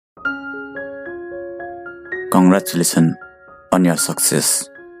Congratulations on your success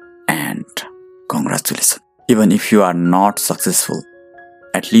and congratulations. Even if you are not successful,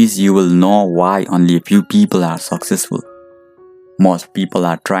 at least you will know why only a few people are successful. Most people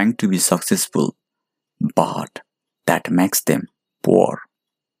are trying to be successful, but that makes them poor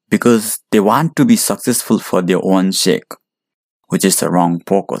because they want to be successful for their own sake, which is the wrong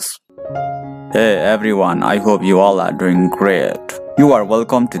focus. Hey everyone, I hope you all are doing great. You are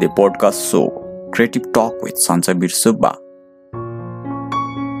welcome to the podcast show, Creative Talk with Sansabir Subba.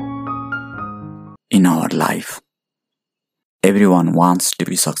 In our life, everyone wants to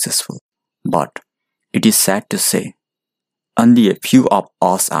be successful, but it is sad to say, only a few of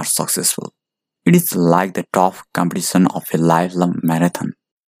us are successful. It is like the tough competition of a lifelong marathon.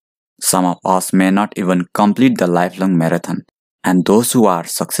 Some of us may not even complete the lifelong marathon, and those who are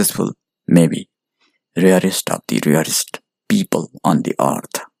successful may be rarest of the rarest people on the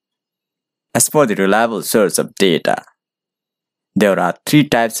earth. As per the reliable source of data, there are three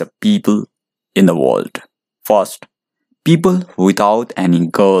types of people in the world. First, people without any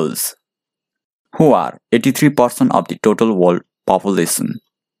goals, who are 83% of the total world population.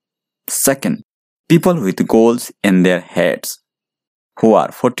 Second, people with goals in their heads, who are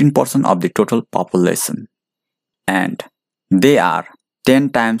 14% of the total population, and they are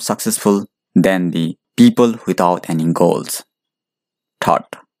 10 times successful than the people without any goals. Third,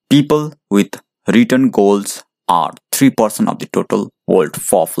 people with written goals are 3% of the total world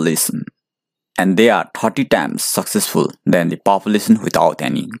population, and they are 30 times successful than the population without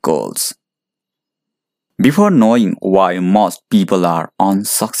any goals. Before knowing why most people are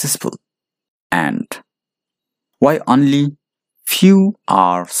unsuccessful and why only few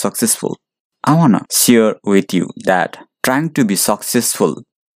are successful, I wanna share with you that trying to be successful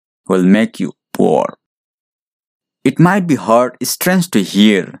will make you poor. It might be hard, strange to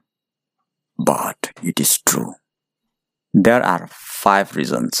hear, but it is true. There are 5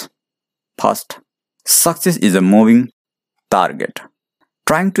 reasons. First, success is a moving target.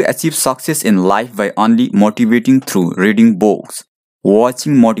 Trying to achieve success in life by only motivating through reading books,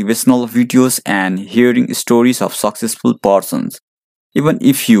 watching motivational videos, and hearing stories of successful persons. Even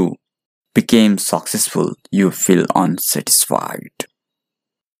if you became successful, you feel unsatisfied.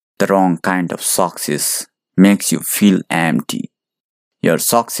 The wrong kind of success makes you feel empty. Your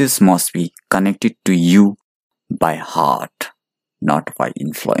success must be connected to you by heart, not by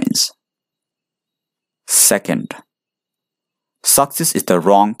influence. Second, success is the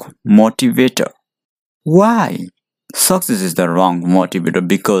wrong motivator. Why? Success is the wrong motivator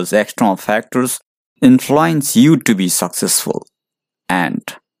because external factors influence you to be successful, and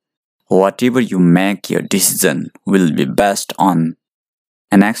whatever you make your decision will be based on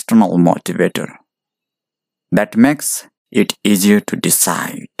an external motivator. That makes it easier to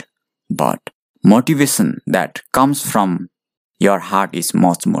decide, but motivation that comes from your heart is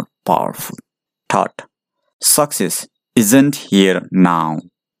much more powerful. Third, success isn't here now.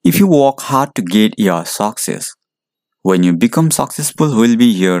 If you work hard to get your success, when you become successful will be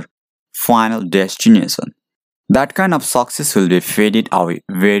your final destination. That kind of success will be faded away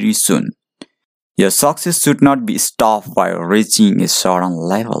very soon. Your success should not be stopped by reaching a certain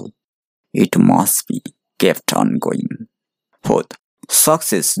level. It must be kept on going. Fourth,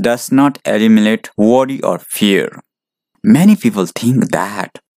 success does not eliminate worry or fear. Many people think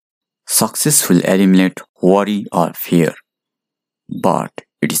that success will eliminate worry or fear, but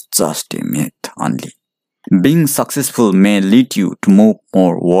it is just a myth only. Being successful may lead you to move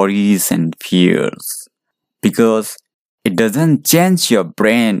more worries and fears because it doesn't change your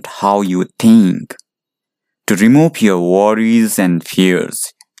brain how you think. To remove your worries and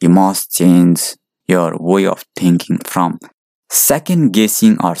fears, you must change your way of thinking from second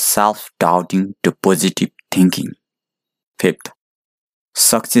guessing or self-doubting to positive thinking. Fifth,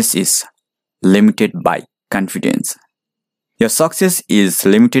 success is limited by confidence. Your success is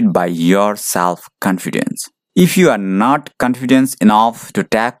limited by your self-confidence. If you are not confident enough to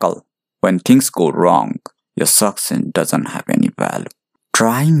tackle when things go wrong, your success doesn't have any value.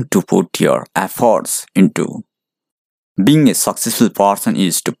 Trying to put your efforts into being a successful person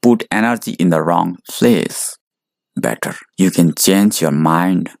is to put energy in the wrong place. Better, you can change your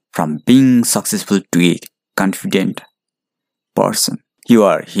mind from being successful to a confident person. You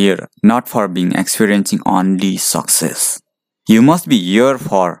are here not for being experiencing only success. You must be here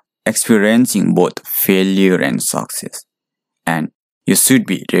for experiencing both failure and success, and you should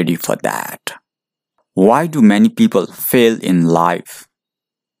be ready for that. Why do many people fail in life?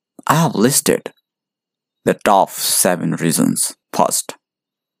 I have listed the top 7 reasons. First,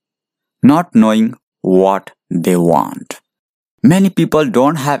 not knowing what they want. Many people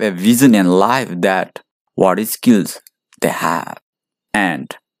don't have a vision in life that what skills they have,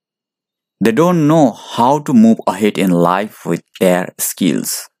 and they don't know how to move ahead in life with their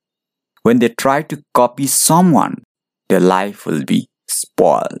skills. When they try to copy someone, their life will be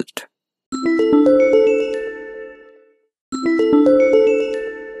spoiled.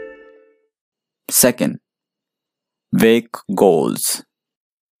 Second, vague goals.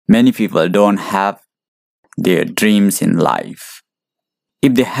 Many people don't have their dreams in life.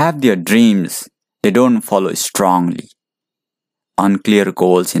 If they have their dreams, they don't follow strongly. Unclear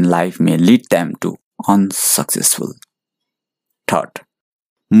goals in life may lead them to unsuccessful. Third,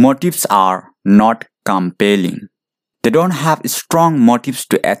 motives are not compelling. They don't have strong motives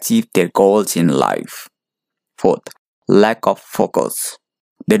to achieve their goals in life. Fourth, lack of focus.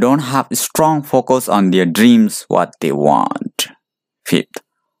 They don't have strong focus on their dreams, what they want. Fifth,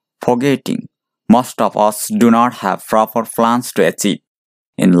 forgetting. Most of us do not have proper plans to achieve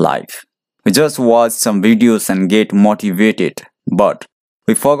in life. We just watch some videos and get motivated, but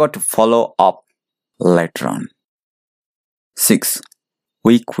we forgot to follow up later on. 6.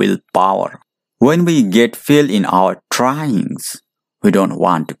 Weak willpower. When we get failed in our tryings, we don't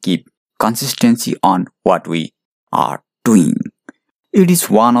want to keep consistency on what we are doing. It is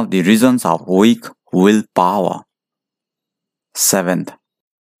one of the reasons of weak willpower. 7th,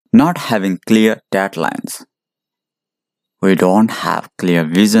 not having clear deadlines. We don't have clear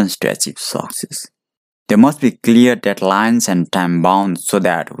visions to achieve success. There must be clear deadlines and time bounds so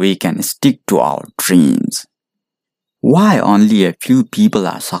that we can stick to our dreams. Why only a few people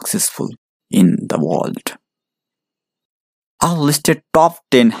are successful in the world? I've listed top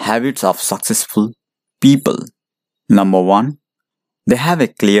 10 habits of successful people. Number 1, they have a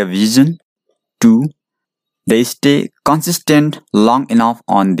clear vision. 2, they stay consistent long enough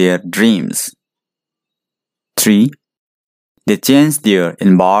on their dreams. 3, they change their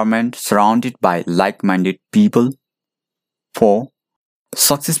environment surrounded by like-minded people. 4,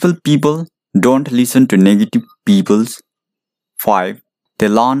 successful people don't listen to negative people. 5, they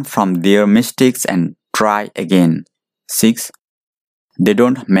learn from their mistakes and try again. 6, they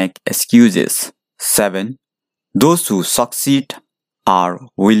don't make excuses. 7, those who succeed are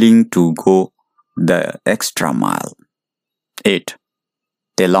willing to go the extra mile. 8,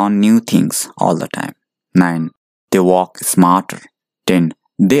 they learn new things all the time. 9, they work smarter. 10,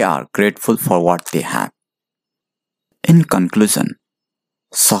 they are grateful for what they have. In conclusion,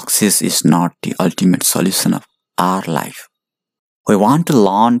 success is not the ultimate solution of our life. We want to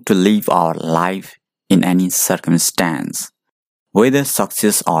learn to live our life in any circumstance, whether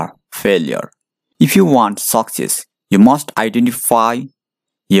success or failure. If you want success, you must identify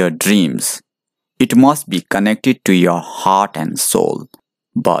your dreams. It must be connected to your heart and soul.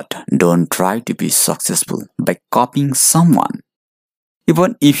 But don't try to be successful by copying someone.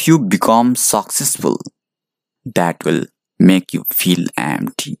 Even if you become successful, that will make you feel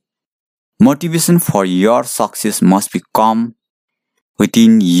empty. Motivation for your success must come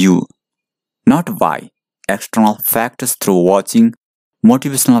within you, not by external factors through watching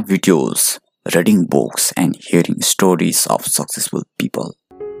motivational videos, reading books, and hearing stories of successful people.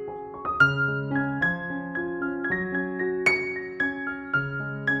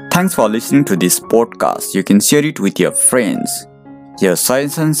 Thanks for listening to this podcast. You can share it with your friends. Your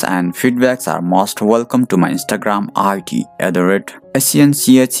suggestions and feedbacks are most welcome to my Instagram ID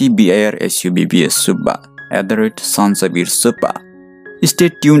 @SCNCHEBARSUBBSSUBBA @SansabirSubba. Stay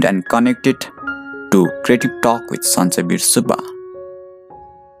tuned and connected to Creative Talk with Sansabir Subba.